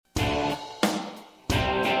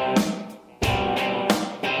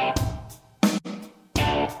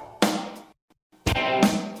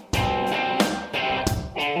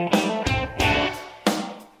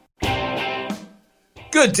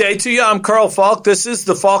Good day to you. I'm Carl Falk. This is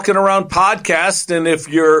the Falcon Around podcast. And if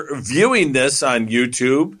you're viewing this on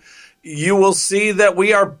YouTube, you will see that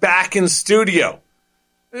we are back in studio.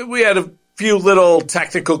 We had a few little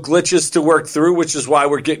technical glitches to work through, which is why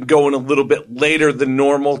we're getting going a little bit later than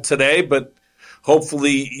normal today. But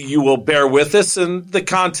hopefully you will bear with us and the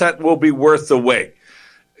content will be worth the wait.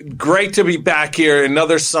 Great to be back here.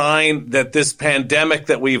 Another sign that this pandemic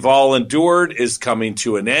that we've all endured is coming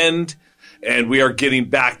to an end. And we are getting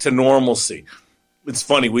back to normalcy. It's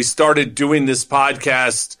funny, we started doing this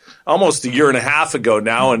podcast almost a year and a half ago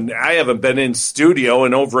now, and I haven't been in studio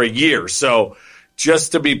in over a year. So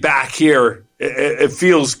just to be back here, it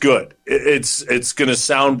feels good. It's going to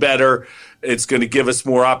sound better. It's going to give us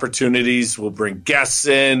more opportunities. We'll bring guests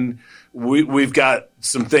in. We've got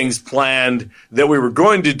some things planned that we were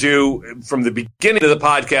going to do from the beginning of the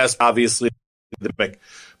podcast. Obviously, the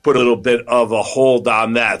put a little bit of a hold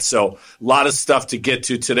on that. So a lot of stuff to get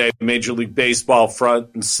to today. Major League Baseball front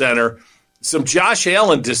and center. Some Josh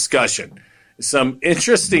Allen discussion. Some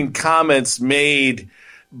interesting comments made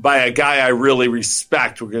by a guy I really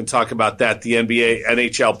respect. We're going to talk about that. The NBA,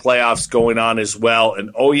 NHL playoffs going on as well. And,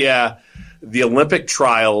 oh, yeah, the Olympic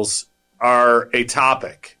trials are a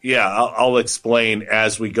topic. Yeah, I'll explain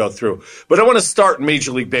as we go through. But I want to start in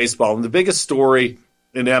Major League Baseball. And the biggest story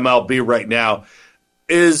in MLB right now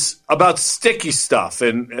is about sticky stuff.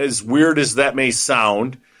 And as weird as that may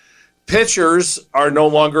sound, pitchers are no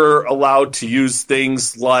longer allowed to use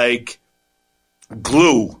things like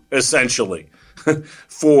glue, essentially,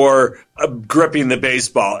 for gripping the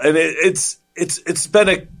baseball. And it's been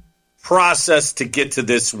a process to get to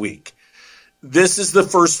this week. This is the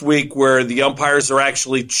first week where the umpires are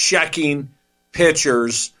actually checking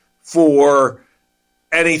pitchers for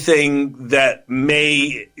anything that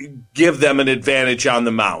may give them an advantage on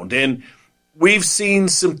the mound. And we've seen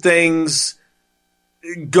some things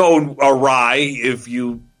go awry. If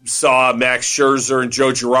you saw Max Scherzer and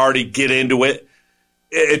Joe Girardi get into it,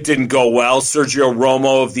 it didn't go well. Sergio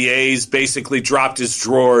Romo of the A's basically dropped his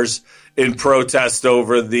drawers in protest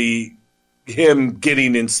over him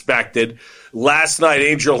getting inspected. Last night,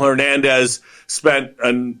 Angel Hernandez spent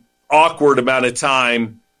an awkward amount of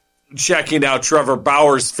time checking out Trevor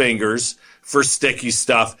Bauer's fingers for sticky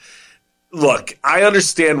stuff. Look, I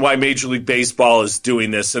understand why Major League Baseball is doing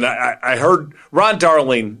this. And I heard Ron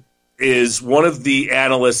Darling is one of the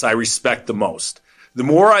analysts I respect the most. The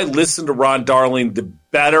more I listen to Ron Darling, the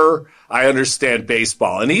better I understand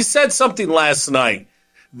baseball. And he said something last night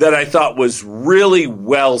that I thought was really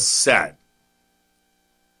well said.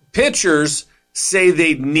 Pitchers say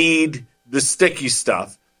they need the sticky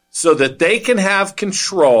stuff so that they can have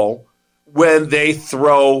control when they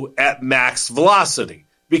throw at max velocity.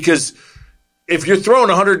 Because if you're throwing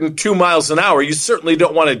 102 miles an hour, you certainly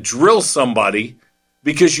don't want to drill somebody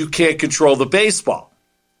because you can't control the baseball.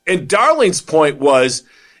 And Darling's point was,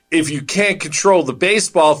 if you can't control the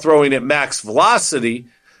baseball throwing at max velocity,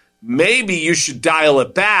 maybe you should dial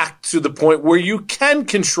it back to the point where you can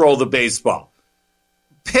control the baseball.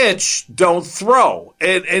 Pitch, don't throw.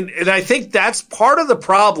 And I think that's part of the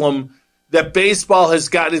problem that baseball has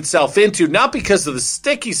gotten itself into, not because of the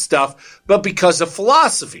sticky stuff, but because of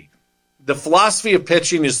philosophy. The philosophy of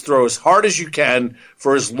pitching is throw as hard as you can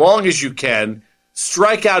for as long as you can,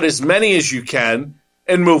 strike out as many as you can,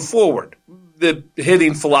 and move forward. The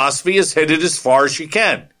hitting philosophy is hit it as far as you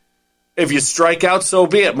can. If you strike out, so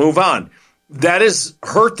be it. Move on. That has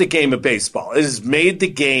hurt the game of baseball. It has made the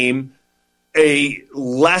game a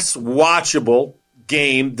less watchable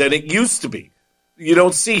game than it used to be. You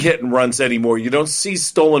don't see hit and runs anymore. You don't see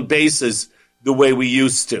stolen bases the way we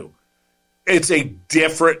used to. It's a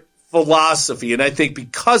different philosophy. And I think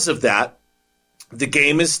because of that, the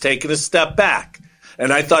game has taken a step back.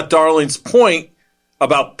 And I thought Darling's point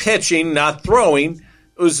about pitching, not throwing,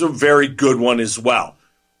 was a very good one as well.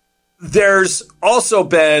 There's also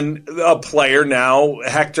been a player now,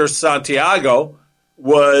 Hector Santiago,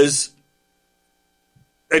 was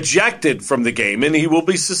ejected from the game, and he will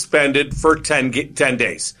be suspended for 10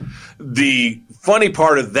 days. The funny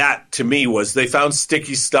part of that to me was they found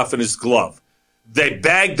sticky stuff in his glove. They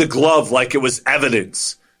bagged the glove like it was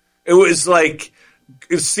evidence. It was like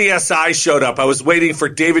CSI showed up. I was waiting for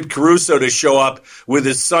David Caruso to show up with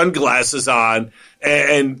his sunglasses on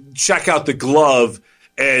and check out the glove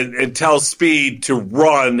and tell Speed to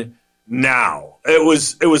run now. It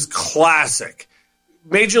was classic.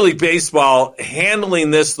 Major League Baseball handling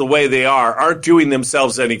this the way they aren't doing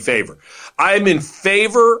themselves any favor. I'm in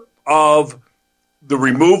favor of the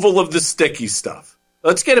removal of the sticky stuff.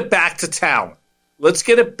 Let's get it back to talent. Let's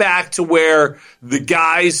get it back to where the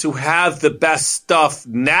guys who have the best stuff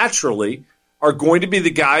naturally are going to be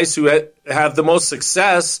the guys who have the most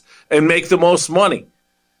success and make the most money.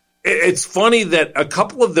 It's funny that a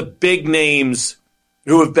couple of the big names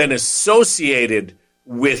who have been associated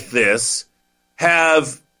with this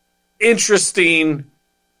have interesting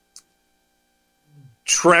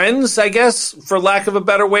trends, I guess, for lack of a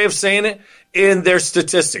better way of saying it, in their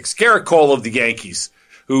statistics. Gerrit Cole of the Yankees,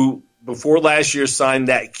 who before last year signed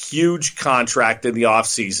that huge contract in the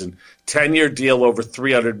offseason, 10-year deal over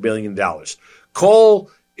 $300 million. Cole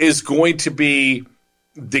is going to be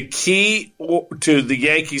the key to the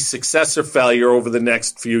Yankees' success or failure over the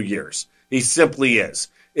next few years. He simply is.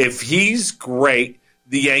 If he's great,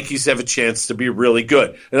 the Yankees have a chance to be really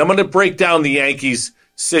good. And I'm going to break down the Yankees'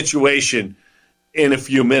 situation in a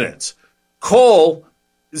few minutes. Cole,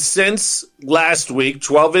 since last week,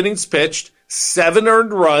 12 innings pitched, 7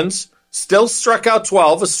 earned runs, still struck out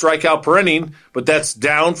 12, a strikeout per inning, but that's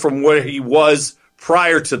down from where he was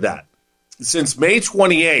prior to that. Since May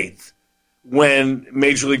 28th, when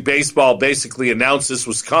Major League Baseball basically announced this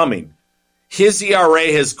was coming, his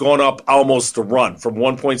ERA has gone up almost a run from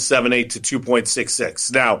 1.78 to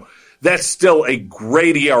 2.66. Now, that's still a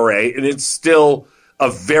great ERA, and it's still a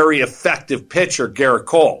very effective pitcher, Gerrit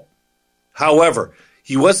Cole. However,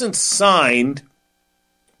 he wasn't signed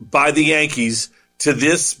by the Yankees to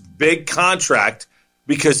this big contract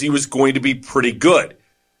because he was going to be pretty good.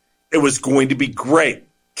 It was going to be great.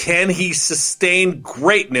 Can he sustain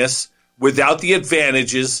greatness without the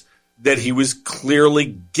advantages that he was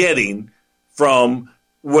clearly getting from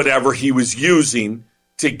whatever he was using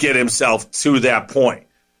to get himself to that point?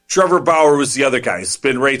 Trevor Bauer was the other guy. His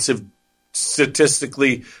spin rates have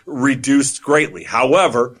statistically reduced greatly.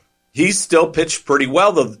 However, he still pitched pretty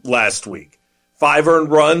well the last week. 5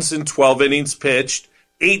 earned runs in 12 innings pitched,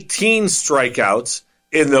 18 strikeouts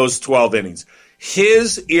in those 12 innings.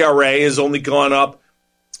 His ERA has only gone up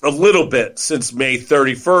a little bit since May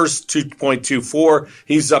 31st, 2.24.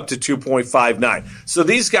 He's up to 2.59. So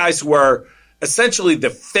these guys were essentially the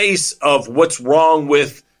face of what's wrong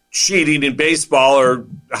with cheating in baseball or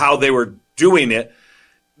how they were doing it.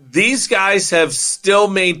 These guys have still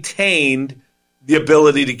maintained the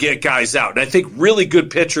ability to get guys out. And I think really good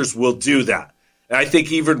pitchers will do that. And I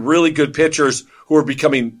think even really good pitchers who are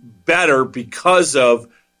becoming better because of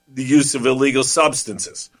the use of illegal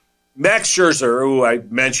substances. Max Scherzer, who I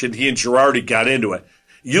mentioned, he and Girardi got into it.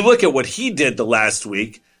 You look at what he did the last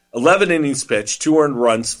week, 11 innings pitched, 2 earned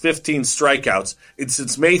runs, 15 strikeouts. And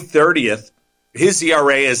since May 30th, his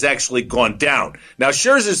ERA has actually gone down. Now,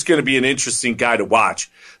 Scherzer's going to be an interesting guy to watch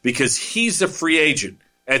because he's a free agent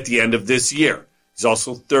at the end of this year. He's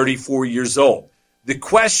also 34 years old. The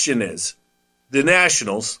question is, the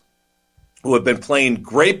Nationals, who have been playing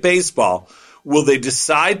great baseball, will they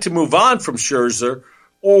decide to move on from Scherzer,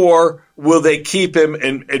 or will they keep him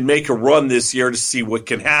and make a run this year to see what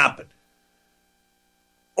can happen?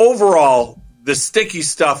 Overall, the sticky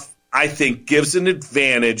stuff, I think, gives an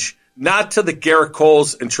advantage, not to the Gerrit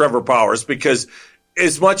Coles and Trevor Bauers, because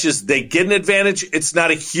as much as they get an advantage, it's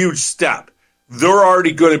not a huge step. They're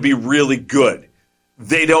already going to be really good.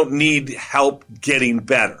 They don't need help getting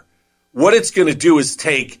better. What it's going to do is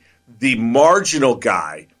take the marginal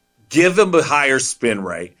guy, give him a higher spin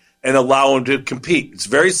rate, and allow him to compete. It's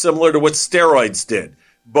very similar to what steroids did,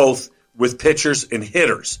 both with pitchers and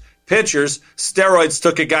hitters. Pitchers, steroids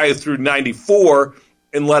took a guy who threw 94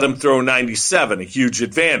 and let him throw 97, a huge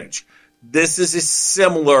advantage. This is a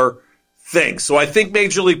similar thing. So I think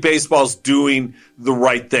Major League Baseball is doing the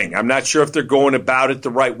right thing. I'm not sure if they're going about it the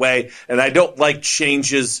right way, and I don't like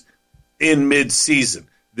changes in mid-season.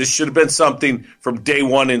 This should have been something from day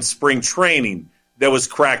one in spring training that was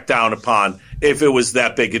cracked down upon if it was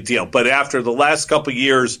that big a deal. But after the last couple of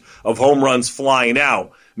years of home runs flying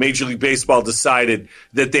out, Major League Baseball decided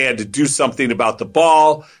that they had to do something about the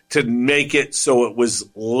ball to make it so it was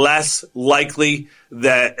less likely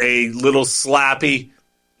that a little slappy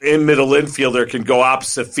middle infielder can go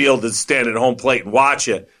opposite field and stand at home plate and watch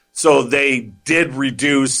it. So they did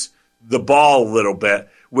reduce the ball a little bit,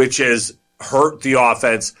 which has hurt the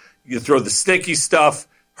offense. You throw the sticky stuff,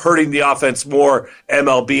 hurting the offense more.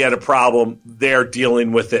 MLB had a problem. They're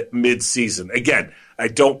dealing with it mid-season. Again, I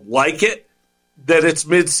don't like it that it's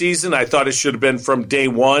mid-season. I thought it should have been from day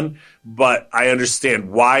one, but I understand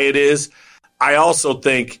why it is. I also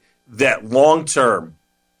think that long-term,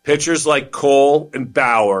 pitchers like Cole and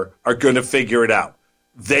Bauer are going to figure it out.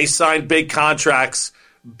 They signed big contracts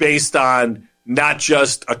based on not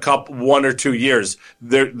just one or 2 years.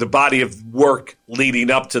 The body of work leading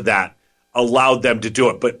up to that allowed them to do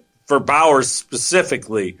it. But for Bauer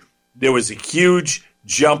specifically, there was a huge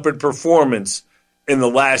jump in performance in the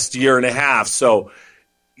last year and a half. So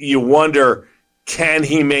you wonder, Can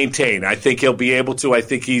he maintain? I think he'll be able to. I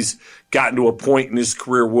think he's gotten to a point in his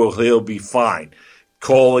career where he'll be fine.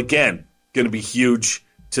 Cole, again, going to be huge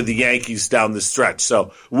to the Yankees down the stretch.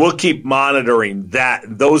 So we'll keep monitoring that.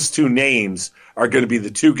 Those two names are going to be the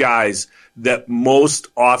two guys that most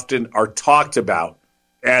often are talked about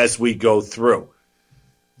as we go through.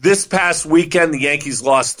 This past weekend, the Yankees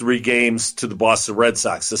lost 3 games to the Boston Red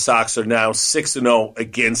Sox. The Sox are now 6-0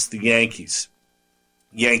 against the Yankees.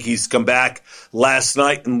 Yankees come back last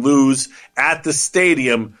night and lose at the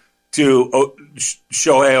stadium to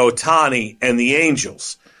Shohei Ohtani and the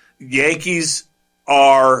Angels. Yankees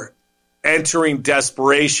are entering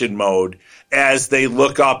desperation mode as they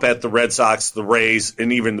look up at the Red Sox, the Rays,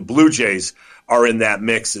 and even the Blue Jays are in that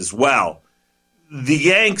mix as well. The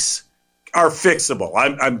Yanks are fixable.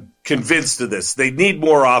 I'm convinced of this. They need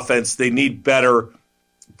more offense. They need better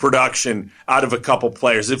production out of a couple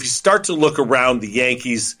players. If you start to look around the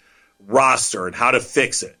Yankees roster and how to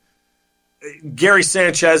fix it, Gary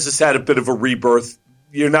Sanchez has had a bit of a rebirth.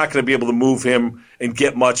 You're not going to be able to move him and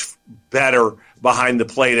get much better behind the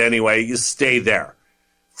plate anyway. You stay there.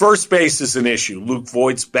 First base is an issue. Luke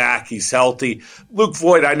Voigt's back. He's healthy. Luke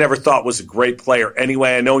Voigt, I never thought was a great player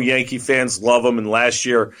anyway. I know Yankee fans love him, and last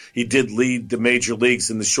year he did lead the major leagues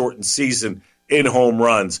in the shortened season in home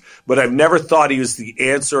runs. But I've never thought he was the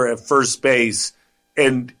answer at first base,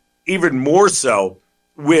 and even more so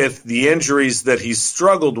with the injuries that he's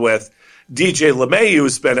struggled with. DJ LeMahieu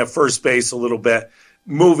has been at first base a little bit,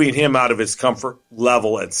 moving him out of his comfort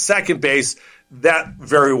level at second base. That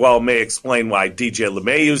very well may explain why DJ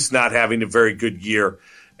LeMahieu's not having a very good year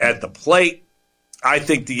at the plate. I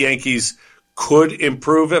think the Yankees could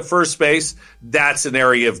improve at first base. That's an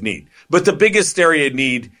area of need. But the biggest area of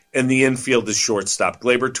need in the infield is shortstop.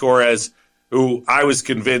 Gleyber Torres, who I was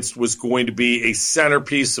convinced was going to be a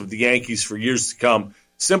centerpiece of the Yankees for years to come,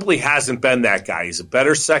 simply hasn't been that guy. He's a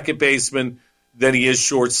better second baseman than he is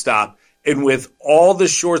shortstop. And with all the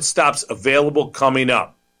shortstops available coming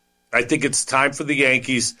up, I think it's time for the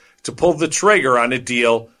Yankees to pull the trigger on a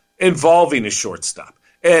deal involving a shortstop.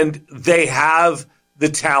 And they have the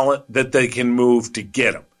talent that they can move to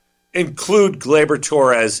get him. Include Gleyber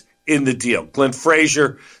Torres in the deal. Clint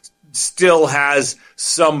Frazier still has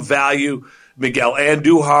some value. Miguel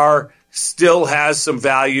Andujar still has some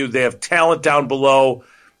value. They have talent down below.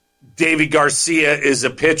 Davy Garcia is a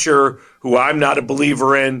pitcher who I'm not a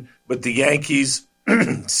believer in, but the Yankees,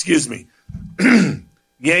 excuse me,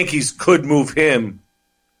 Yankees could move him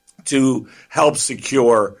to help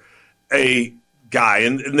secure a guy.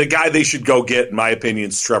 And the guy they should go get, in my opinion,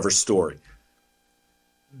 is Trevor Story.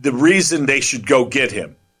 The reason they should go get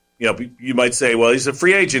him, you might say, well, he's a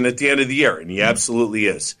free agent at the end of the year, and he absolutely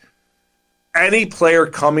is. Any player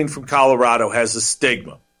coming from Colorado has a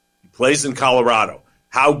stigma. He plays in Colorado.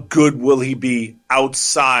 How good will he be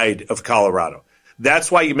outside of Colorado?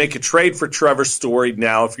 That's why you make a trade for Trevor Story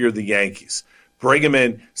now if you're the Yankees. Bring him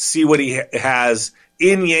in, see what he has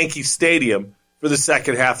in Yankee Stadium for the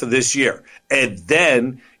second half of this year. And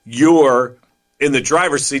then you're in the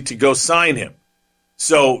driver's seat to go sign him.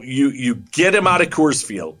 So you get him out of Coors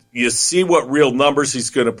Field. You see what real numbers he's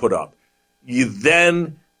going to put up. You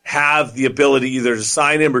then have the ability either to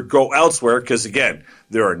sign him or go elsewhere because, again,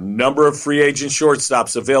 there are a number of free agent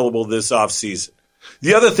shortstops available this offseason.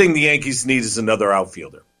 The other thing the Yankees need is another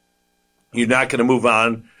outfielder. You're not going to move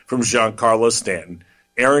on from Giancarlo Stanton.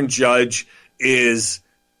 Aaron Judge is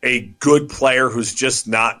a good player who's just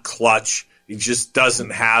not clutch. He just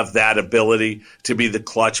doesn't have that ability to be the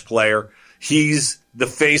clutch player. He's the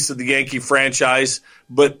face of the Yankee franchise,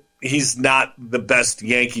 but he's not the best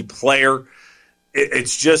Yankee player.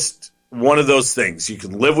 It's just one of those things. You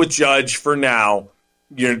can live with Judge for now.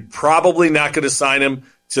 You're probably not going to sign him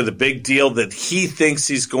to the big deal that he thinks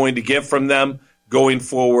he's going to get from them going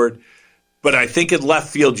forward. But I think in left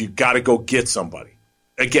field, you got to go get somebody.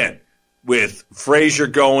 Again, with Frazier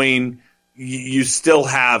going, you still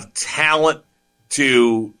have talent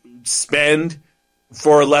to spend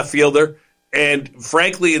for a left fielder. And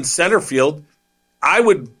frankly, in center field, I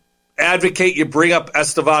would advocate you bring up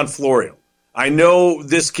Estevan Florial. I know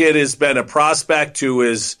this kid has been a prospect who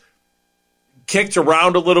is kicked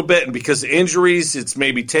around a little bit, and because of injuries, it's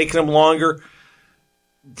maybe taken him longer.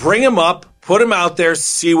 Bring him up, put him out there,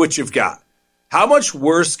 see what you've got. How much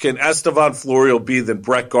worse can Estevan Florial be than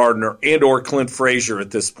Brett Gardner and or Clint Frazier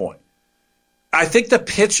at this point? I think the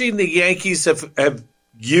pitching the Yankees have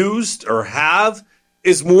used or have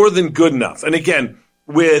is more than good enough. And again,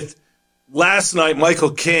 with last night,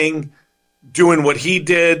 Michael King doing what he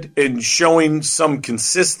did and showing some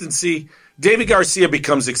consistency, David Garcia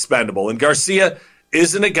becomes expendable. And Garcia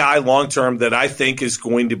isn't a guy long-term that I think is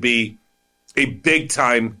going to be a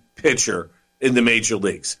big-time pitcher in the major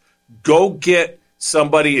leagues. Go get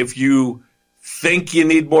somebody if you think you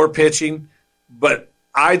need more pitching, but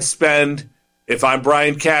I'd spend, if I'm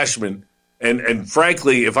Brian Cashman, and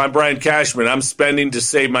frankly, if I'm Brian Cashman, I'm spending to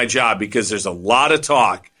save my job because there's a lot of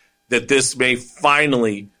talk that this may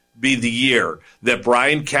finally be the year that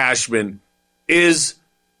Brian Cashman is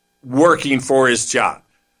working for his job.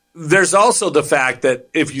 There's also the fact that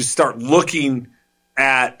if you start looking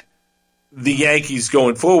at the Yankees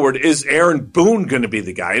going forward, is Aaron Boone going to be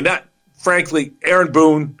the guy? And that, frankly, Aaron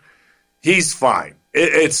Boone, he's fine.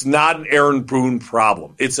 It's not an Aaron Boone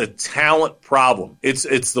problem. It's a talent problem.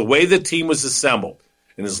 It's the way the team was assembled.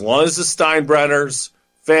 And as long as the Steinbrenner's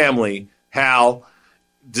family, Hal,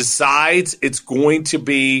 decides it's going to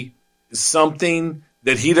be something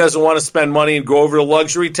that he doesn't want to spend money and go over the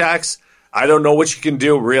luxury tax, I don't know what you can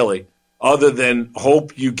do, really, other than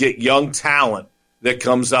hope you get young talent that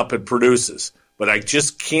comes up and produces. But I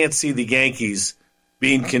just can't see the Yankees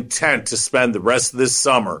being content to spend the rest of this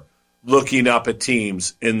summer looking up at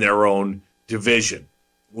teams in their own division.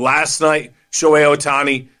 Last night, Shohei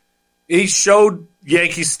Ohtani, he showed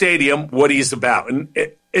Yankee Stadium what he's about. And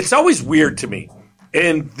it's always weird to me.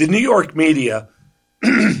 And the New York media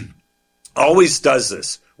always does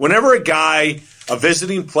this. Whenever a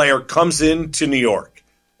visiting player comes into New York,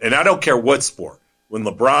 and I don't care what sport, when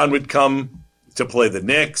LeBron would come to play the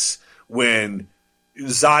Knicks, when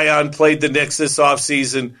Zion played the Knicks this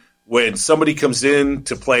offseason, when somebody comes in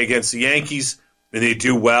to play against the Yankees and they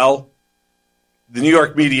do well, the New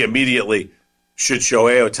York media immediately, should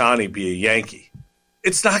Shohei Ohtani be a Yankee?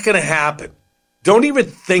 It's not going to happen. Don't even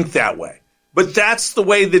think that way. But that's the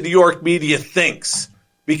way the New York media thinks,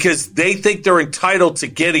 because they think they're entitled to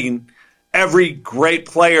getting every great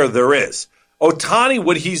player there is. Ohtani,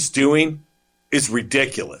 what he's doing is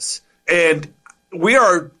ridiculous. And we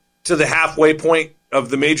are to the halfway point of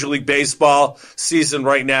the Major League Baseball season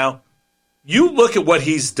right now. You look at what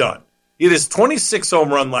he's done. He had his 26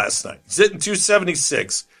 home run last night. He's hitting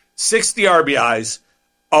 276, 60 RBIs,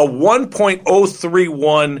 a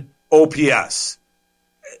 1.031 OPS.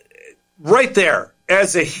 Right there,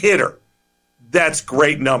 as a hitter, that's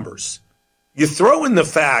great numbers. You throw in the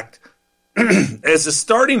fact, as a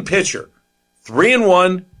starting pitcher,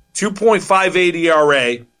 3-1, 2.58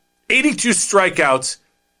 ERA, 82 strikeouts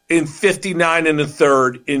in 59 and a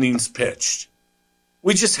third innings pitched.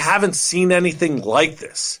 We just haven't seen anything like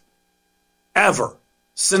this ever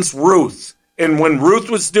since Ruth. And when Ruth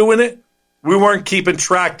was doing it, we weren't keeping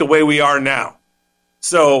track the way we are now.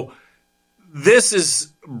 So this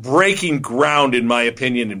is breaking ground, in my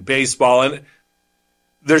opinion, in baseball. And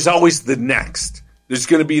there's always the next. There's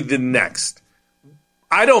going to be the next.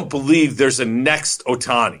 I don't believe there's a next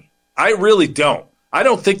Ohtani. I really don't. I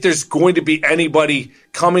don't think there's going to be anybody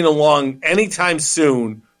coming along anytime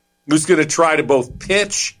soon who's going to try to both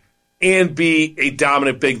pitch and be a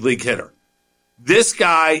dominant big league hitter. This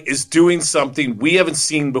guy is doing something we haven't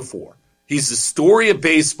seen before. He's the story of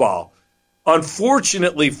baseball.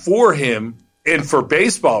 Unfortunately for him, and for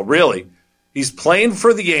baseball, really, he's playing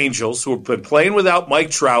for the Angels, who have been playing without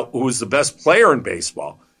Mike Trout, who is the best player in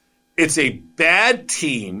baseball. It's a bad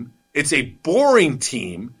team. It's a boring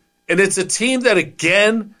team. And it's a team that,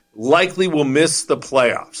 again, likely will miss the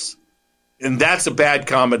playoffs. And that's a bad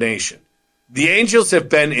combination. The Angels have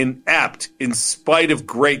been inept in spite of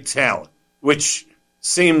great talent, which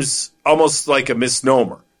seems almost like a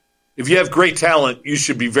misnomer. If you have great talent, you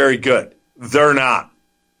should be very good. They're not.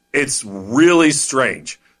 It's really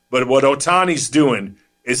strange. But what Ohtani's doing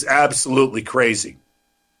is absolutely crazy.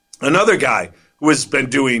 Another guy who has been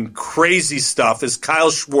doing crazy stuff is Kyle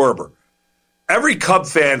Schwarber. Every Cub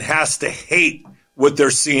fan has to hate what they're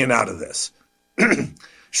seeing out of this.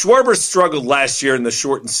 Schwarber struggled last year in the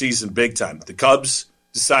shortened season big time. The Cubs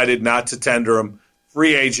decided not to tender him.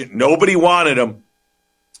 Free agent. Nobody wanted him.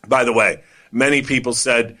 By the way, many people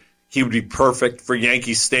said he would be perfect for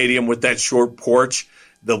Yankee Stadium with that short porch,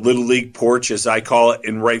 the Little League porch, as I call it,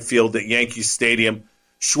 in right field at Yankee Stadium.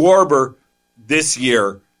 Schwarber this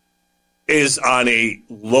year is on a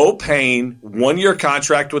low-paying one-year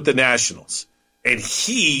contract with the Nationals. And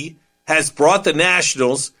he has brought the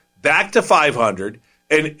Nationals back to 500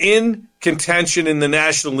 and in contention in the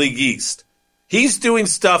National League East. He's doing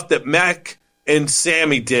stuff that Mac and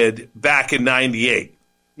Sammy did back in 98.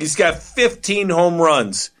 He's got 15 home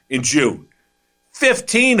runs in June.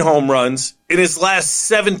 15 home runs in his last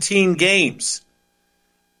 17 games.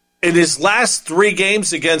 In his last 3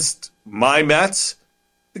 games against my Mets,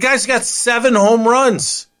 the guy's got 7 home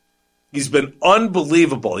runs. He's been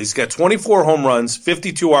unbelievable. He's got 24 home runs,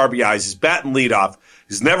 52 RBIs. He's batting leadoff.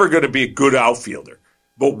 He's never going to be a good outfielder.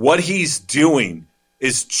 But what he's doing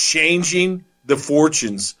is changing the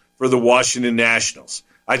fortunes for the Washington Nationals.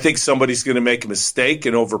 I think somebody's going to make a mistake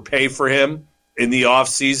and overpay for him in the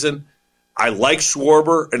offseason. I like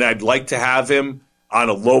Schwarber, and I'd like to have him on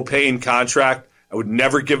a low-paying contract. I would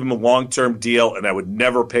never give him a long-term deal, and I would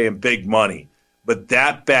never pay him big money. But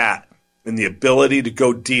that bat and the ability to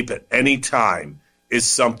go deep at any time is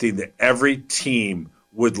something that every team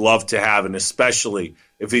would love to have, and especially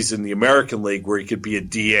if he's in the American League where he could be a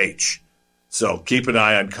DH. So keep an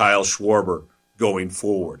eye on Kyle Schwarber going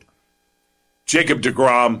forward. Jacob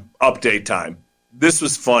deGrom, update time. This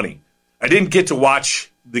was funny. I didn't get to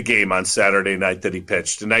watch the game on Saturday night that he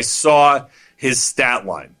pitched, and I saw his stat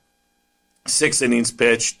line. 6 innings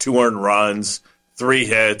pitched, 2 earned runs, 3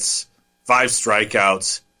 hits, 5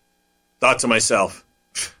 strikeouts. Thought to myself,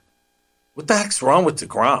 what the heck's wrong with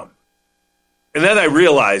deGrom? And then I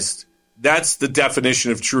realized that's the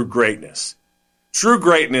definition of true greatness. True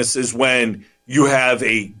greatness is when you have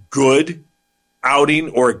a good outing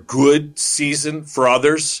or a good season for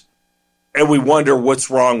others, and we wonder what's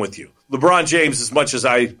wrong with you. LeBron James, as much as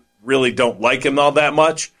I really don't like him all that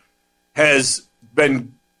much, has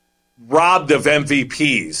been robbed of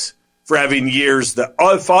MVPs for having years that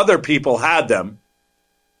if other people had them,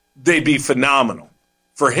 they'd be phenomenal.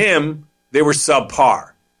 For him, they were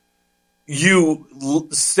subpar. You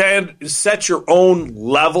set your own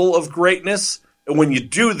level of greatness, and when you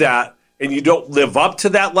do that and you don't live up to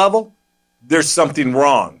that level, there's something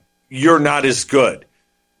wrong. You're not as good.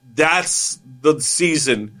 That's the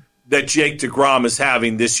season that Jake deGrom is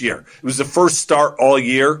having this year. It was the first start all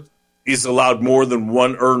year. He's allowed more than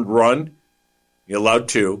 1 earned run. He allowed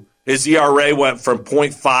 2. His ERA went from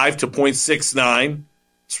 0.5 to 0.69.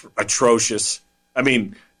 It's atrocious. I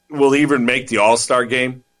mean, will he even make the All-Star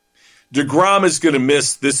game? deGrom is going to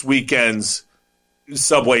miss this weekend's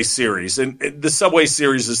Subway Series. And the Subway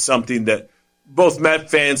Series is something that both Met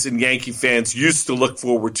fans and Yankee fans used to look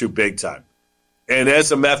forward to big time. And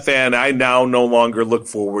as a Met fan, I now no longer look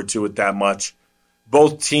forward to it that much.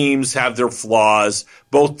 Both teams have their flaws.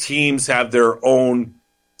 Both teams have their own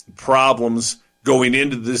problems going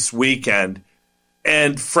into this weekend.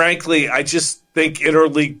 And frankly, I just think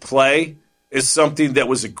interleague play is something that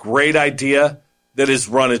was a great idea that has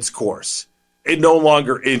run its course. It no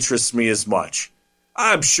longer interests me as much.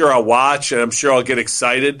 I'm sure I'll watch and I'm sure I'll get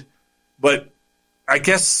excited, but I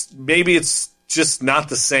guess maybe it's just not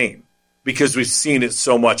the same because we've seen it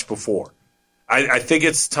so much before. I think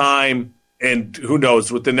it's time, and who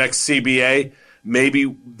knows, with the next CBA,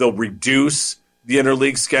 maybe they'll reduce the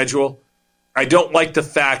interleague schedule. I don't like the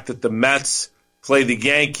fact that the Mets play the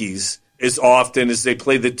Yankees as often as they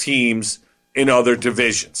play the teams in other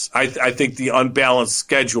divisions. I think the unbalanced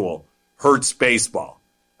schedule hurts baseball.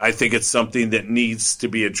 I think it's something that needs to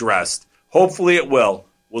be addressed. Hopefully it will.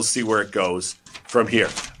 We'll see where it goes from here.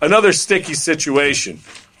 Another sticky situation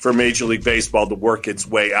for Major League Baseball to work its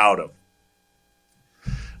way out of.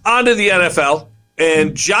 On to the NFL,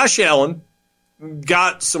 and Josh Allen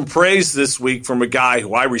got some praise this week from a guy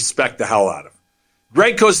who I respect the hell out of.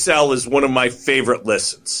 Greg Cosell is one of my favorite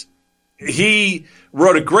listens. He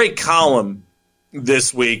wrote a great column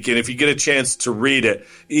this week, and if you get a chance to read it,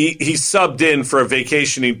 he subbed in for a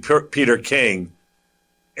vacationing Peter King,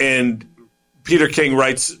 and Peter King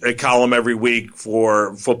writes a column every week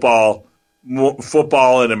for Football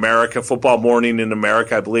in America, Football Morning in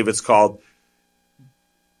America, I believe it's called.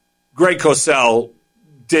 Greg Cosell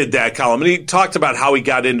did that column, and he talked about how he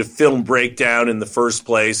got into film breakdown in the first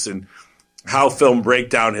place and how film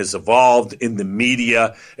breakdown has evolved in the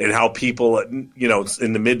media and how people, in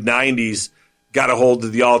the mid-'90s got a hold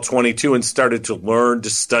of the All-22 and started to learn to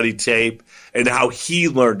study tape, and how he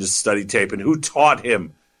learned to study tape and who taught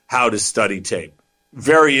him how to study tape.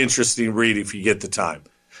 Very interesting read if you get the time.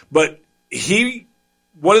 But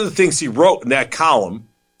one of the things he wrote in that column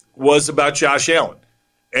was about Josh Allen.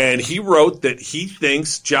 And he wrote that he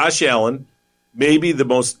thinks Josh Allen may be the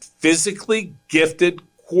most physically gifted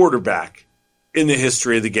quarterback in the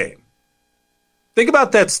history of the game. Think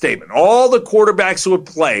about that statement. All the quarterbacks who have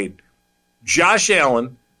played, Josh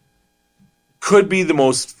Allen could be the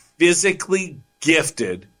most physically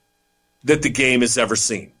gifted that the game has ever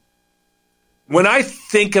seen. When I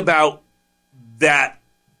think about that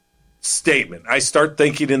statement, I start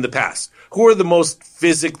thinking in the past. Who are the most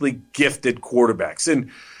physically gifted quarterbacks?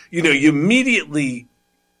 And, you immediately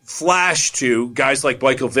flash to guys like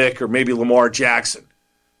Michael Vick or maybe Lamar Jackson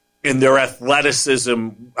and their athleticism,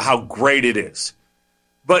 how great it is.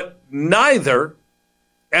 But neither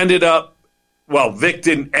ended up, Vick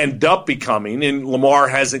didn't end up becoming, and Lamar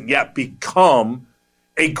hasn't yet become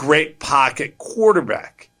a great pocket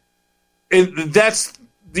quarterback. And that's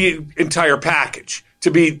the entire package.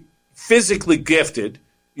 To be physically gifted,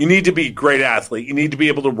 you need to be a great athlete. You need to be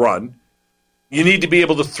able to run. You need to be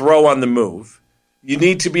able to throw on the move. You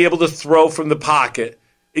need to be able to throw from the pocket.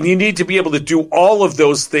 And you need to be able to do all of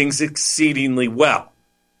those things exceedingly well.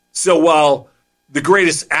 So while the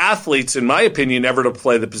greatest athletes, in my opinion, ever to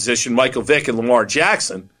play the position, Michael Vick and Lamar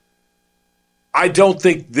Jackson, I don't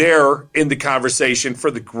think they're in the conversation for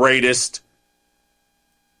the greatest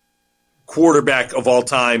quarterback of all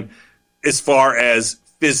time as far as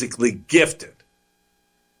physically gifted,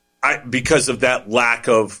 because of that lack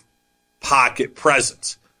of pocket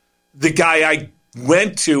presence. The guy I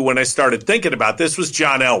went to when I started thinking about this was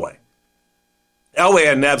John Elway. Elway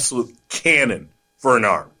had an absolute cannon for an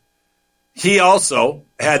arm. He also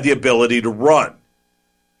had the ability to run.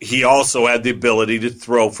 He also had the ability to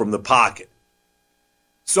throw from the pocket.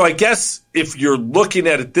 So I guess if you're looking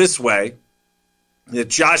at it this way, that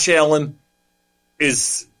Josh Allen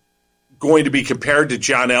is going to be compared to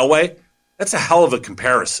John Elway, that's a hell of a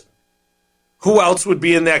comparison. Who else would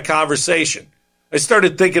be in that conversation? I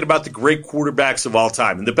started thinking about the great quarterbacks of all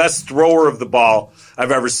time, and the best thrower of the ball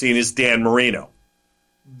I've ever seen is Dan Marino.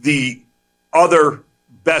 The other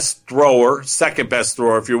best thrower, second best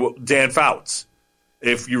thrower, if you Dan Fouts.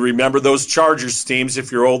 If you remember those Chargers teams,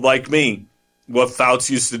 if you're old like me, what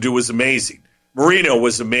Fouts used to do was amazing. Marino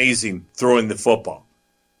was amazing throwing the football,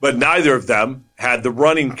 but neither of them had the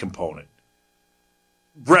running component.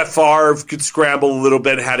 Brett Favre could scramble a little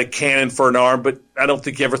bit, had a cannon for an arm, but I don't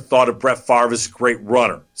think you ever thought of Brett Favre as a great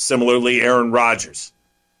runner. Similarly, Aaron Rodgers.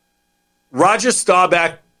 Roger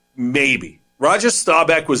Staubach, maybe. Roger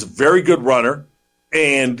Staubach was a very good runner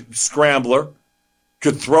and scrambler,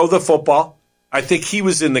 could throw the football. I think he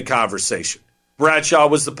was in the conversation. Bradshaw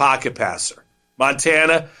was the pocket passer.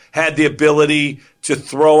 Montana had the ability to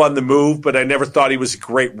throw on the move, but I never thought he was a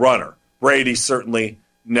great runner. Brady certainly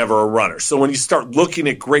never a runner. So when you start looking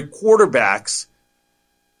at great quarterbacks,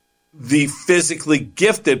 the physically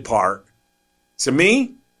gifted part, to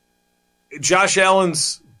me, Josh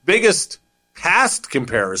Allen's biggest past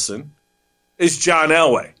comparison is John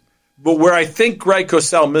Elway. But where I think Greg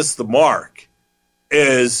Cosell missed the mark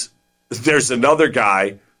is there's another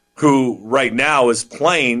guy who right now is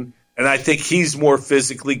playing, and I think he's more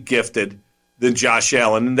physically gifted than Josh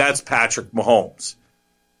Allen, and that's Patrick Mahomes.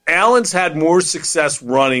 Allen's had more success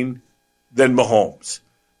running than Mahomes,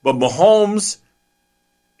 but Mahomes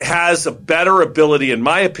has a better ability, in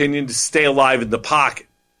my opinion, to stay alive in the pocket.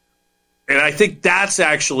 And I think that's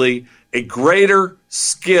actually a greater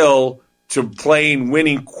skill to playing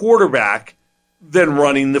winning quarterback than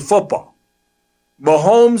running the football.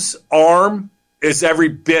 Mahomes' arm is every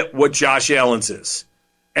bit what Josh Allen's is.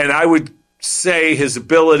 And I would say his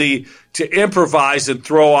ability to improvise and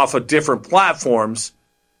throw off of different platforms,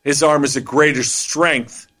 his arm is a greater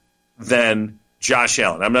strength than Josh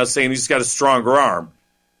Allen. I'm not saying he's got a stronger arm.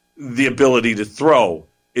 The ability to throw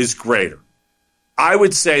is greater. I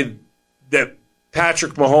would say that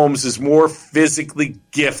Patrick Mahomes is more physically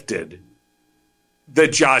gifted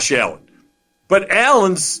than Josh Allen. But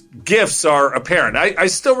Allen's gifts are apparent. I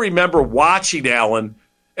still remember watching Allen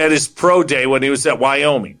at his pro day when he was at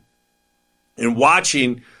Wyoming and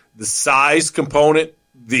watching the size component,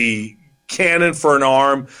 the cannon for an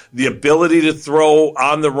arm, the ability to throw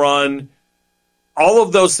on the run, all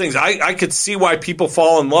of those things. I could see why people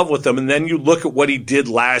fall in love with him, and then you look at what he did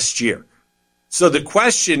last year. So the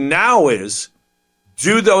question now is,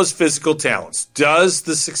 do those physical talents, does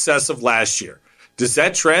the success of last year, does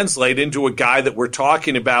that translate into a guy that we're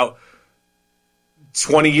talking about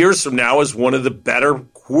 20 years from now as one of the better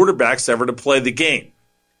quarterbacks ever to play the game?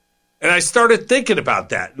 And I started thinking about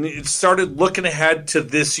that, and it started looking ahead to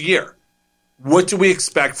this year. What do we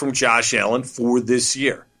expect from Josh Allen for this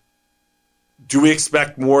year? Do we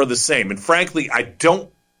expect more of the same? And frankly, I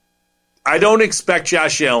don't expect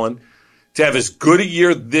Josh Allen to have as good a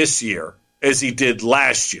year this year as he did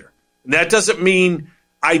last year. And that doesn't mean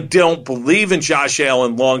I don't believe in Josh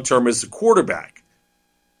Allen long-term as a quarterback.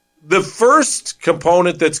 The first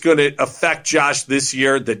component that's going to affect Josh this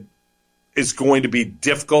year that is going to be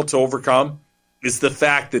difficult to overcome is the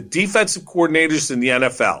fact that defensive coordinators in the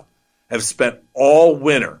NFL have spent all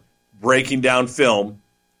winter breaking down film,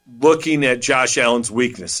 looking at Josh Allen's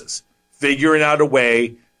weaknesses, figuring out a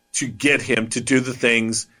way to get him to do the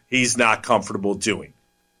things he's not comfortable doing.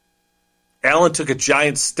 Allen took a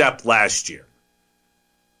giant step last year.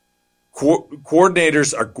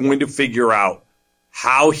 Coordinators are going to figure out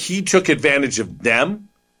how he took advantage of them,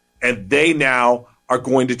 and they now are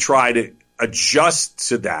going to try to adjust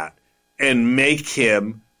to that and make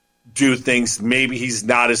him do things maybe he's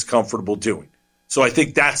not as comfortable doing. So I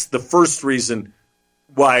think that's the first reason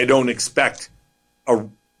why I don't expect a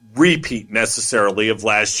repeat necessarily of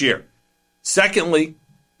last year. Secondly,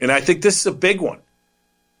 and I think this is a big one,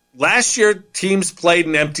 last year teams played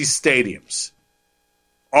in empty stadiums.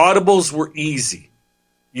 Audibles were easy.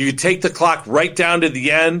 You could take the clock right down to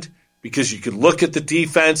the end because you could look at the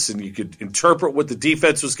defense and you could interpret what the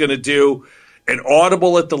defense was going to do, and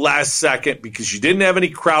audible at the last second because you didn't have any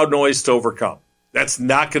crowd noise to overcome. That's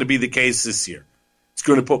not going to be the case this year. It's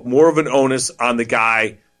going to put more of an onus on the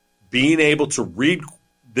guy being able to read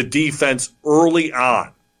the defense early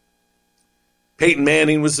on. Peyton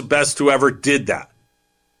Manning was the best who ever did that.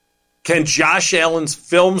 Can Josh Allen's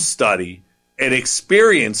film study and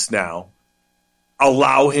experience now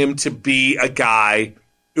allow him to be a guy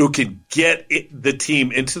who can get the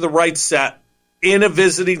team into the right set in a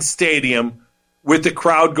visiting stadium with the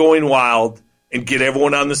crowd going wild and get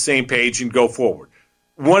everyone on the same page and go forward?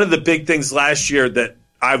 One of the big things last year that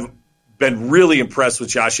I've been really impressed with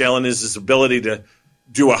Josh Allen is his ability to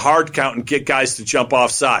do a hard count and get guys to jump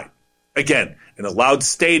offside. Again, in a loud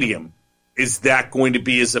stadium, is that going to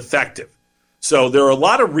be as effective? So there are a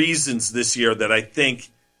lot of reasons this year that I think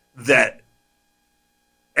that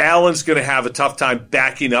Allen's going to have a tough time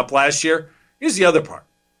backing up last year. Here's the other part.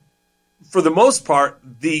 For the most part,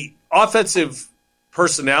 the offensive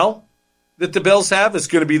personnel that the Bills have is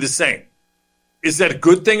going to be the same. Is that a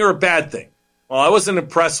good thing or a bad thing? Well, I wasn't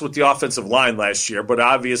impressed with the offensive line last year, but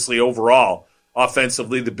obviously overall,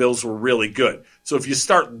 offensively, the Bills were really good. So if you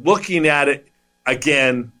start looking at it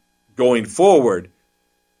again going forward,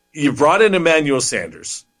 you brought in Emmanuel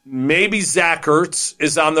Sanders. Maybe Zach Ertz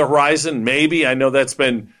is on the horizon. Maybe. I know that's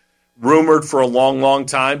been rumored for a long, long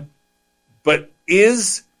time. But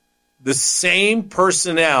is the same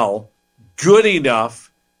personnel good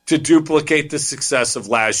enough to duplicate the success of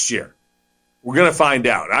last year? We're going to find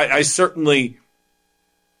out. I certainly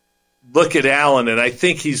look at Allen, and I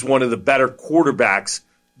think he's one of the better quarterbacks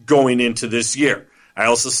going into this year. I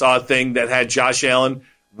also saw a thing that had Josh Allen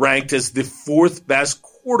ranked as the fourth best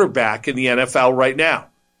quarterback in the NFL right now.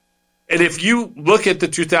 And if you look at the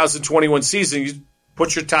 2021 season, you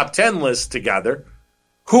put your top 10 list together,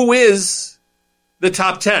 who is the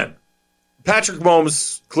top 10? Patrick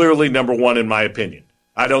Mahomes, clearly number one in my opinion.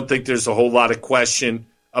 I don't think there's a whole lot of question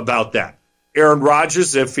about that. Aaron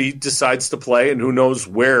Rodgers, if he decides to play, and who knows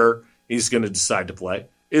where he's going to decide to play,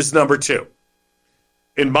 is number two.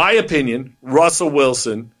 In my opinion, Russell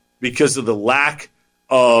Wilson, because of the lack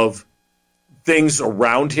of things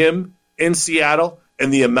around him in Seattle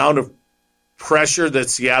and the amount of pressure that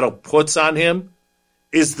Seattle puts on him,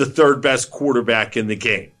 is the third best quarterback in the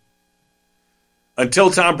game.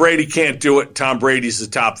 Until Tom Brady can't do it, Tom Brady's the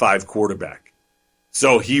top 5 quarterback.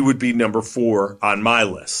 So he would be number 4 on my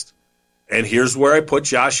list. And here's where I put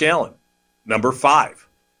Josh Allen, number 5.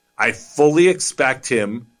 I fully expect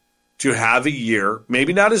him to have a year,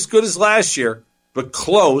 maybe not as good as last year, but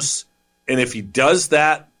close. And if he does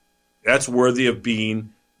that, that's worthy of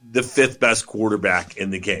being the 5th best quarterback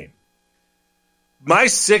in the game. My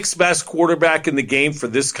 6th best quarterback in the game for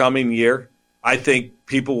this coming year, I think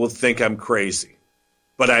people will think I'm crazy.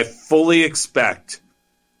 But I fully expect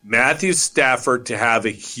Matthew Stafford to have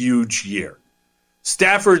a huge year.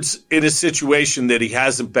 Stafford's in a situation that he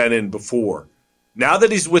hasn't been in before. Now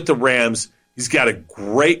that he's with the Rams, he's got a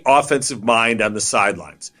great offensive mind on the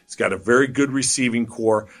sidelines. He's got a very good receiving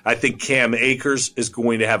core. I think Cam Akers is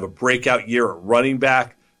going to have a breakout year at running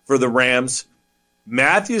back for the Rams.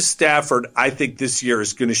 Matthew Stafford, I think this year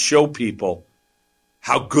is going to show people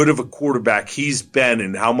how good of a quarterback he's been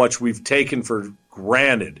and how much we've taken for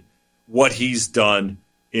granted what he's done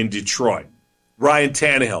in Detroit. Ryan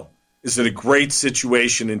Tannehill is in a great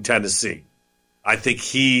situation in Tennessee. I think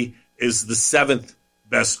he is the 7th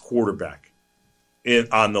best quarterback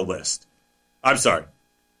on the list. I'm sorry.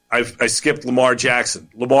 I skipped Lamar Jackson.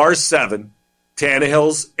 Lamar's 7.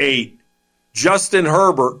 Tannehill's 8. Justin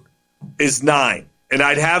Herbert is 9. And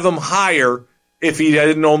I'd have him higher if he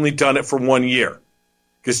hadn't only done it for 1 year.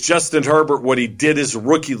 Because Justin Herbert, what he did as a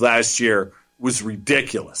rookie last year was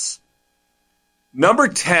ridiculous. Number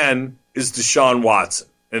 10 is Deshaun Watson.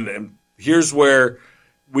 And here's where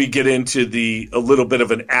we get into a little bit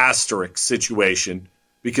of an asterisk situation,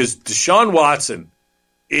 because Deshaun Watson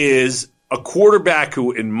is a quarterback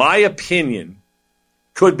who, in my opinion,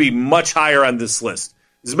 could be much higher on this list.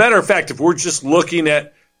 As a matter of fact, if we're just looking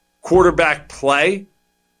at quarterback play,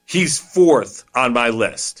 he's 4th on my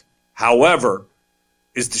list. However,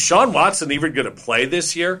 is Deshaun Watson even going to play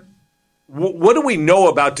this year? What do we know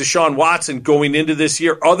about Deshaun Watson going into this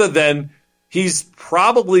year other than he's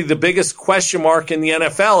probably the biggest question mark in the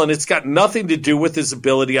NFL, and it's got nothing to do with his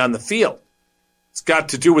ability on the field. It's got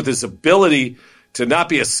to do with his ability to not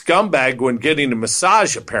be a scumbag when getting a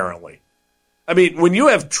massage, apparently. I mean, when you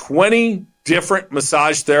have 20 different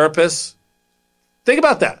massage therapists, think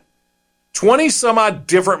about that. 20 some odd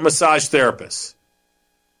different massage therapists.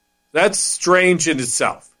 That's strange in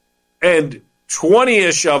itself. And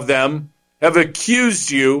 20-ish of them have accused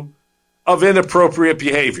you of inappropriate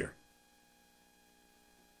behavior.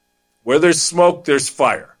 Where there's smoke, there's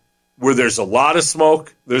fire. Where there's a lot of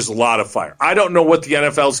smoke, there's a lot of fire. I don't know what the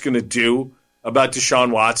NFL is going to do about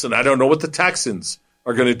Deshaun Watson. I don't know what the Texans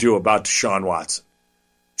are going to do about Deshaun Watson.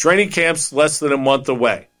 Training camp's less than a month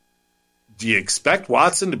away. Do you expect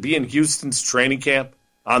Watson to be in Houston's training camp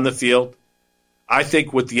on the field? I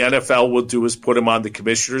think what the NFL will do is put him on the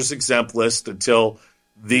commissioner's exempt list until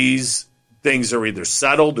these things are either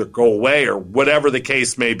settled or go away or whatever the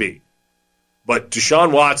case may be. But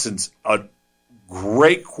Deshaun Watson's a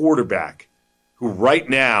great quarterback who right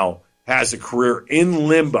now has a career in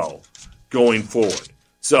limbo going forward.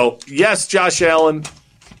 So, yes, Josh Allen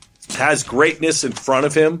has greatness in front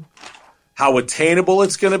of him. How attainable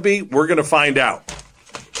it's going to be, we're going to find out.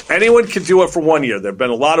 Anyone can do it for 1 year. There have been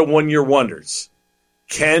a lot of one-year wonders.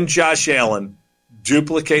 Can Josh Allen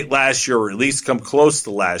duplicate last year or at least come close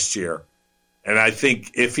to last year? And I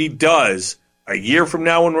think if he does, a year from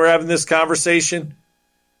now when we're having this conversation,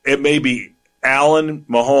 it may be Allen,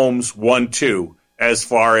 Mahomes, 1-2 as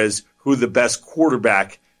far as who the best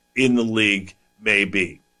quarterback in the league may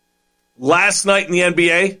be. Last night in the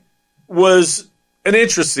NBA was an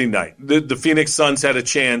interesting night. The Phoenix Suns had a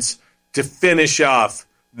chance to finish off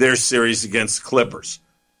their series against the Clippers.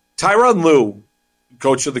 Tyronn Lue,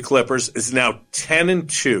 coach of the Clippers, is now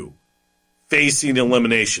 10-2 facing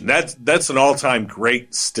elimination. That's an all-time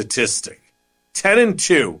great statistic.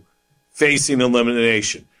 10-2 facing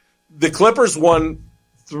elimination. The Clippers won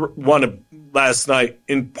last night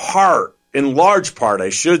in large part, I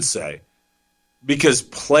should say, because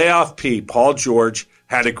playoff P, Paul George,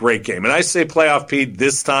 had a great game. And I say playoff P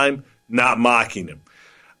this time, not mocking him.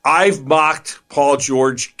 I've mocked Paul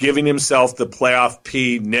George giving himself the playoff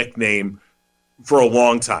P nickname for a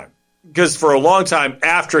long time. Because for a long time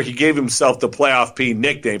after he gave himself the playoff P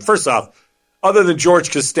nickname, first off, other than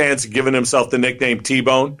George Costanza giving himself the nickname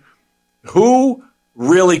T-Bone, who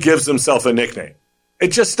really gives himself a nickname? It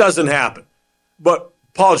just doesn't happen. But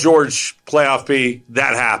Paul George, playoff P,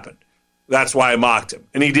 that happened. That's why I mocked him.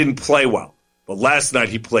 And he didn't play well. But last night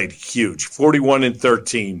he played huge.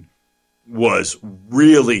 41-13 was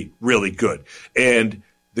really, really good. And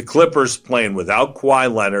the Clippers playing without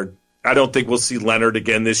Kawhi Leonard. I don't think we'll see Leonard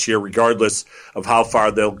again this year, regardless of how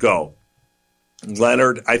far they'll go.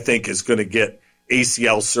 Leonard, I think, is going to get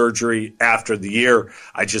ACL surgery after the year.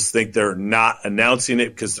 I just think they're not announcing it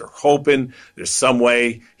because they're hoping there's some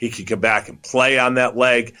way he can come back and play on that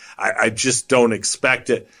leg. I just don't expect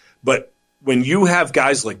it. But when you have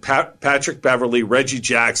guys like Patrick Beverley, Reggie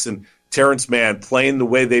Jackson, Terrence Mann playing the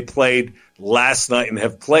way they played last night and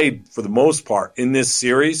have played for the most part in this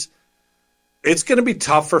series, it's going to be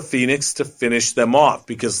tough for Phoenix to finish them off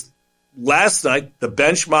because last night, the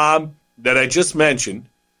bench mob that I just mentioned,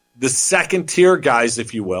 the second-tier guys,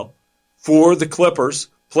 if you will, for the Clippers,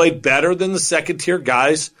 played better than the second-tier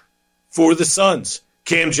guys for the Suns.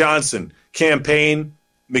 Cam Johnson, Cam Payne,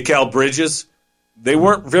 Mikal Bridges, they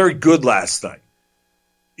weren't very good last night.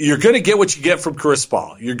 You're going to get what you get from Chris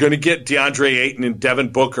Paul. You're going to get DeAndre Ayton and Devin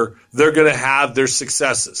Booker. They're going to have their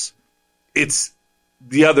successes. It's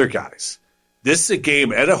the other guys. This is a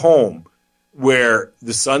game at a home where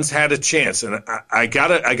the Suns had a chance, and I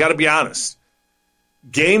gotta be honest.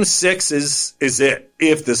 Game 6 is it.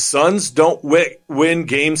 If the Suns don't win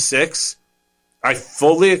Game 6, I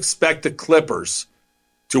fully expect the Clippers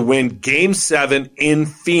to win Game 7 in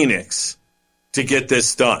Phoenix to get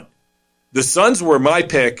this done. The Suns were my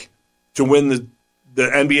pick to win the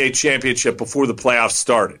NBA championship before the playoffs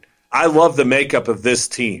started. I love the makeup of this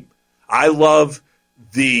team. I love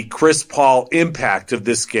the Chris Paul impact of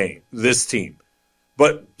this team.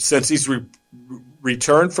 But since he's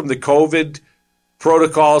returned from the COVID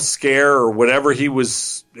protocol scare or whatever he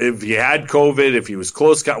was, if he had COVID, if he was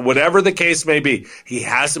close, whatever the case may be, he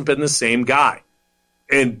hasn't been the same guy.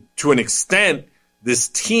 And to an extent, this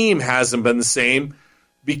team hasn't been the same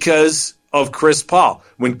because of Chris Paul.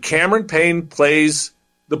 When Cameron Payne plays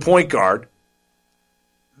the point guard,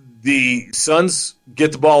 the Suns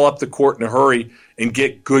get the ball up the court in a hurry and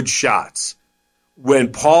get good shots.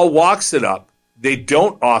 When Paul walks it up, they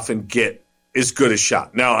don't often get as good a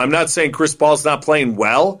shot. Now, I'm not saying Chris Paul's not playing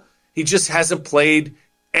well. He just hasn't played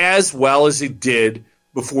as well as he did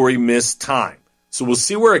before he missed time. So we'll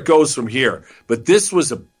see where it goes from here. But this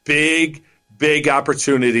was a big, big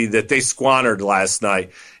opportunity that they squandered last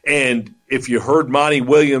night. And if you heard Monty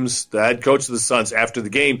Williams, the head coach of the Suns, after the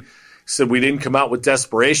game, said we didn't come out with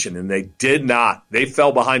desperation, and they did not. They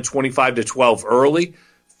fell behind 25-12 early,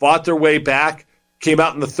 fought their way back, came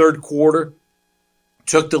out in the third quarter,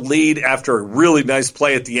 took the lead after a really nice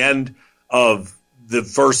play at the end of the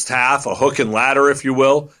first half, a hook and ladder, if you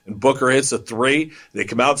will, and Booker hits a three. They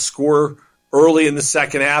come out and score early in the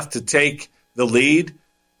second half to take the lead,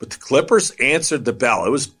 but the Clippers answered the bell. It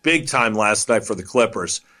was big time last night for the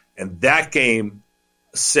Clippers, and that game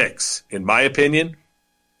 6, in my opinion,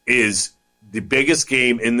 is the biggest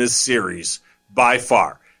game in this series by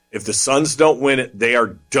far. If the Suns don't win it, they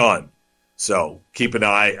are done. So keep an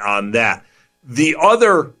eye on that. The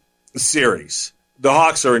other series, the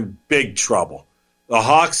Hawks are in big trouble. The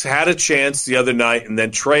Hawks had a chance the other night, and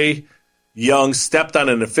then Trae Young stepped on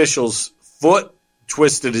an official's foot,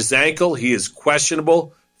 twisted his ankle. He is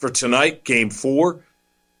questionable for tonight, game 4.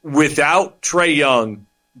 Without Trae Young,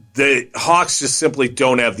 the Hawks just simply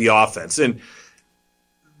don't have the offense. And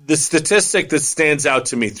the statistic that stands out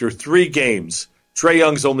to me through 3 games, Trae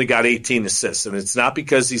Young's only got 18 assists, and it's not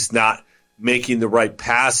because he's not making the right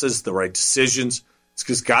passes, the right decisions. It's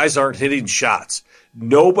because guys aren't hitting shots.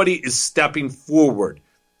 Nobody is stepping forward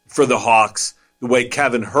for the Hawks the way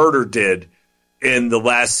Kevin Huerter did in the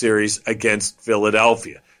last series against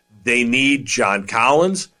Philadelphia. They need John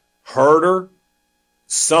Collins, Huerter,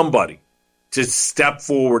 somebody to step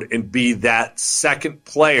forward and be that second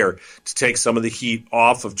player to take some of the heat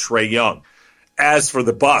off of Trae Young. As for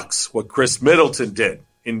the Bucks, what Chris Middleton did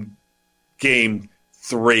in game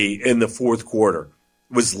 3 in the fourth quarter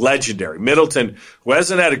was legendary. Middleton, who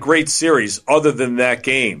hasn't had a great series other than that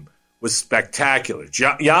game, was spectacular.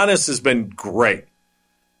 Giannis has been great.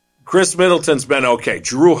 Chris Middleton's been okay.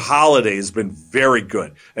 Jrue Holiday has been very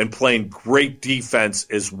good and playing great defense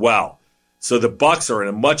as well. So the Bucks are in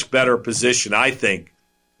a much better position, I think,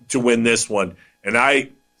 to win this one. And I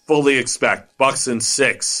fully expect Bucks in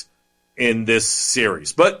 6 in this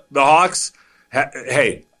series. But the Hawks,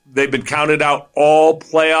 hey, they've been counted out all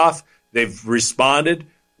playoff. They've responded.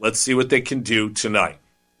 Let's see what they can do tonight.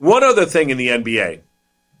 One other thing in the NBA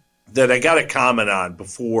that I got to comment on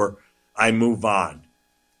before I move on.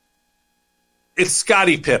 It's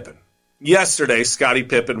Scottie Pippen. Yesterday, Scottie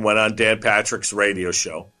Pippen went on Dan Patrick's radio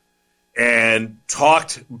show and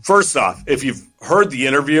talked. First off, if you've heard the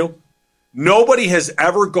interview, nobody has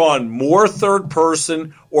ever gone more third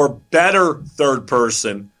person or better third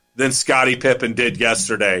person than Scottie Pippen did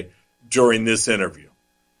yesterday during this interview.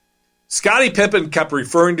 Scottie Pippen kept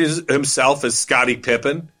referring to himself as Scottie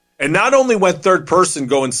Pippen, and not only went third person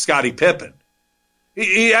going Scottie Pippen,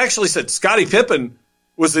 he actually said Scottie Pippen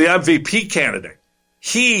was the MVP candidate.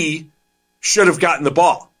 He should have gotten the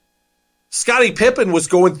ball. Scottie Pippen was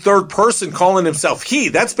going third person, calling himself he.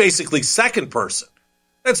 That's basically second person.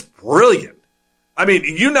 That's brilliant. I mean,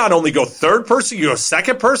 you not only go third person, you go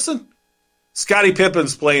second person. Scottie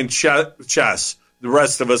Pippen's playing chess. The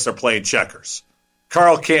rest of us are playing checkers.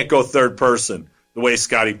 Carl can't go third person the way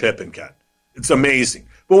Scottie Pippen can. It's amazing.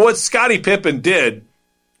 But what Scottie Pippen did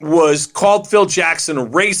was called Phil Jackson a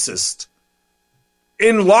racist,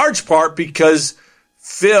 in large part because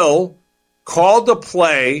Phil called the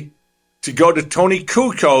play to go to Tony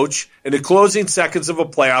Kukoc in the closing seconds of a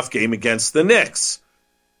playoff game against the Knicks.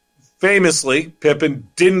 Famously, Pippen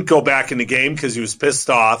didn't go back in the game because he was pissed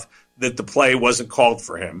off that the play wasn't called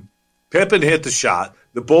for him. Pippen hit the shot.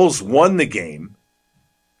 The Bulls won the game.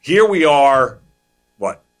 Here we are,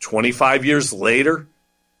 25 years later?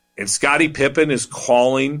 And Scottie Pippen is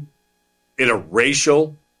calling it a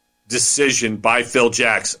racial decision by Phil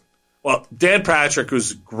Jackson. Well, Dan Patrick,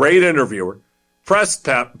 who's a great interviewer, pressed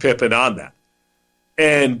Pippen on that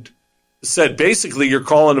and said, basically, you're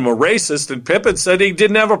calling him a racist. And Pippen said he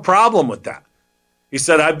didn't have a problem with that. He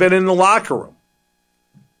said, I've been in the locker room.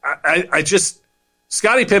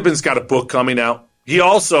 Scottie Pippen's got a book coming out. He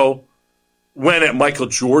also went at Michael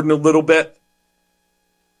Jordan a little bit.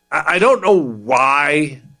 I don't know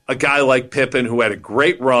why a guy like Pippen, who had a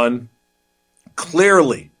great run,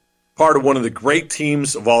 clearly part of one of the great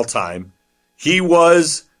teams of all time, he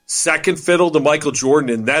was second fiddle to Michael Jordan,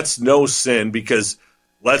 and that's no sin because,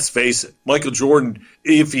 let's face it, Michael Jordan,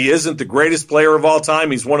 if he isn't the greatest player of all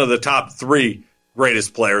time, he's one of the top 3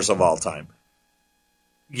 greatest players of all time.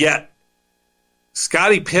 Yet,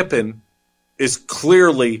 Scottie Pippen is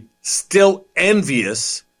clearly still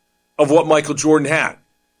envious of what Michael Jordan had.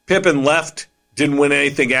 Pippen left, didn't win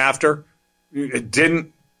anything after,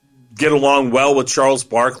 didn't get along well with Charles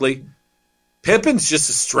Barkley. Pippen's just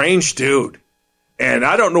a strange dude. And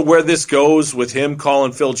I don't know where this goes with him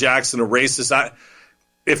calling Phil Jackson a racist.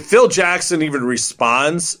 If Phil Jackson even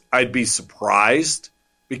responds, I'd be surprised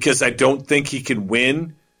because I don't think he can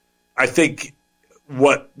win. I think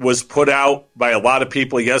what was put out by a lot of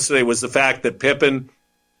people yesterday was the fact that Pippen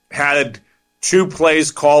had 2 plays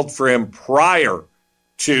called for him prior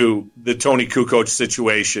to the Tony Kukoc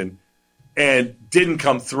situation and didn't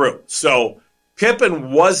come through. So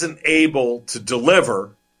Pippen wasn't able to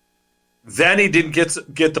deliver. Then he didn't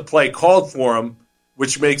get the play called for him,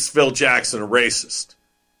 which makes Phil Jackson a racist.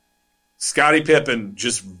 Scottie Pippen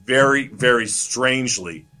just very, very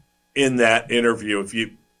strangely in that interview. If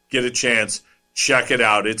you get a chance, check it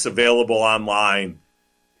out. It's available online.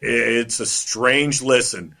 It's a strange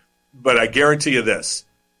listen, but I guarantee you this.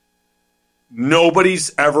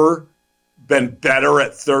 Nobody's ever been better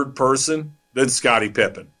at third person than Scottie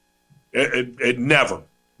Pippen. It never.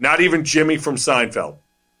 Not even Jimmy from Seinfeld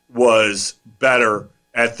was better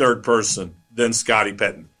at third person than Scottie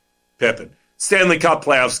Pippen. Stanley Cup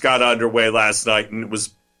playoffs got underway last night, and it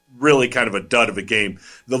was really kind of a dud of a game.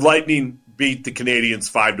 The Lightning beat the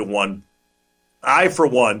Canadiens 5-1. I, for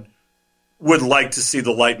one, would like to see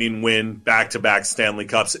the Lightning win back-to-back Stanley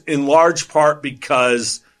Cups, in large part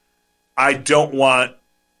because I don't want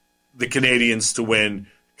the Canadiens to win,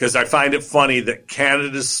 because I find it funny that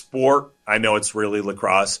Canada's sport, I know it's really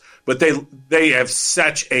lacrosse, but they have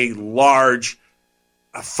such a large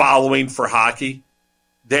following for hockey.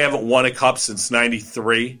 They haven't won a cup since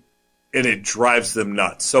 93, and it drives them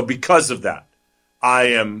nuts. So because of that, I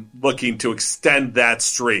am looking to extend that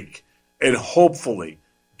streak and hopefully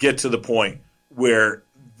get to the point where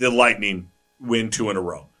the Lightning win 2 in a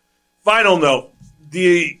row. Final note,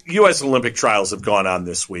 the U.S. Olympic trials have gone on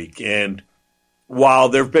this week, and while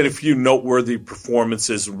there have been a few noteworthy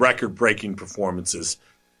performances, record-breaking performances,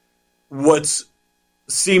 what's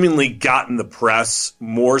seemingly gotten the press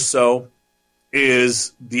more so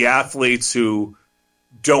is the athletes who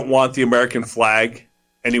don't want the American flag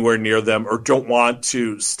anywhere near them or don't want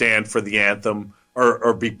to stand for the anthem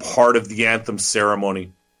or be part of the anthem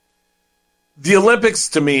ceremony. The Olympics,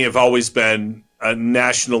 to me, have always been a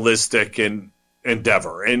nationalistic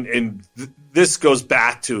endeavor. And this goes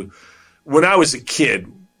back to when I was a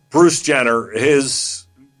kid. Bruce Jenner, his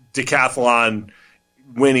decathlon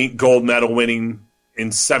gold medal winning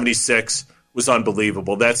in 76 was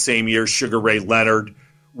unbelievable. That same year, Sugar Ray Leonard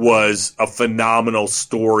was a phenomenal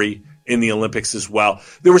story in the Olympics as well.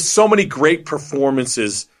 There were so many great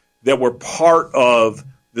performances that were part of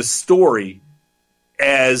the story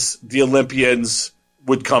as the Olympians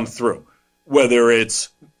would come through, whether it's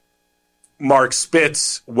Mark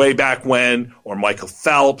Spitz way back when or Michael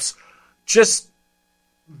Phelps, just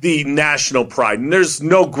the national pride. And there's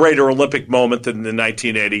no greater Olympic moment than the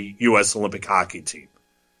 1980 U.S. Olympic hockey team.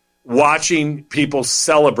 Watching people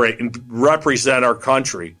celebrate and represent our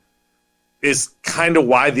country is kind of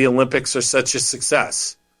why the Olympics are such a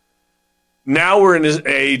success. Now we're in an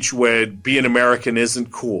age when being American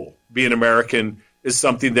isn't cool. Being American is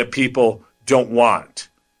something that people don't want.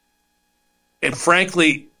 And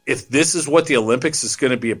frankly, if this is what the Olympics is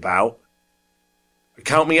going to be about,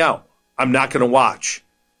 count me out. I'm not going to watch.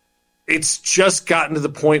 It's just gotten to the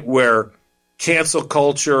point where cancel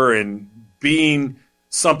culture and being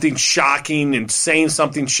something shocking and saying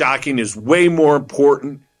something shocking is way more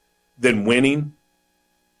important than winning.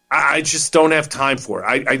 I just don't have time for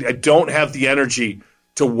it. I don't have the energy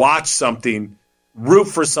to watch something, root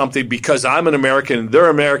for something because I'm an American and they're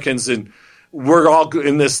Americans and we're all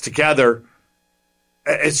in this together.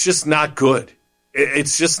 It's just not good.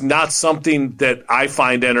 It's just not something that I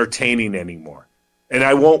find entertaining anymore. And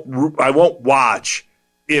I won't watch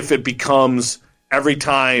if it becomes every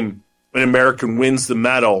time an American wins the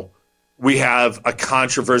medal, we have a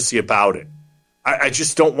controversy about it. I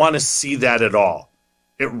just don't want to see that at all.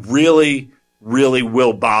 It really, really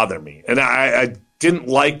will bother me. And I didn't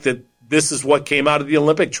like that this is what came out of the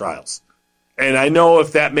Olympic trials. And I know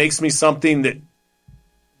if that makes me something that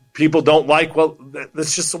people don't like, well,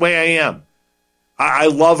 that's just the way I am. I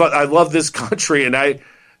love this country, and I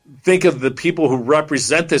think of the people who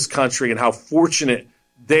represent this country and how fortunate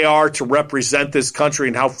they are to represent this country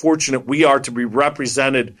and how fortunate we are to be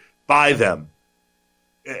represented by them.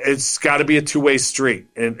 It's got to be a two-way street,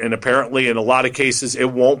 and apparently in a lot of cases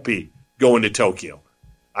it won't be going to Tokyo.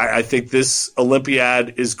 I think this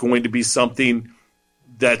Olympiad is going to be something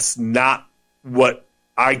that's not what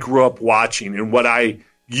I grew up watching and what I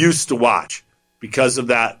used to watch. Because of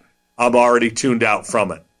that, I'm already tuned out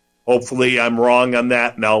from it. Hopefully I'm wrong on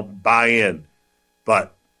that, and I'll buy in.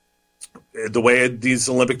 But the way these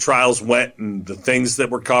Olympic trials went and the things that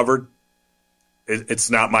were covered, it's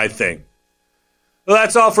not my thing. Well,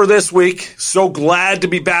 that's all for this week. So glad to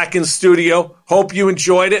be back in studio. Hope you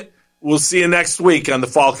enjoyed it. We'll see you next week on the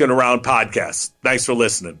Falcon Around podcast. Thanks for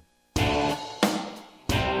listening.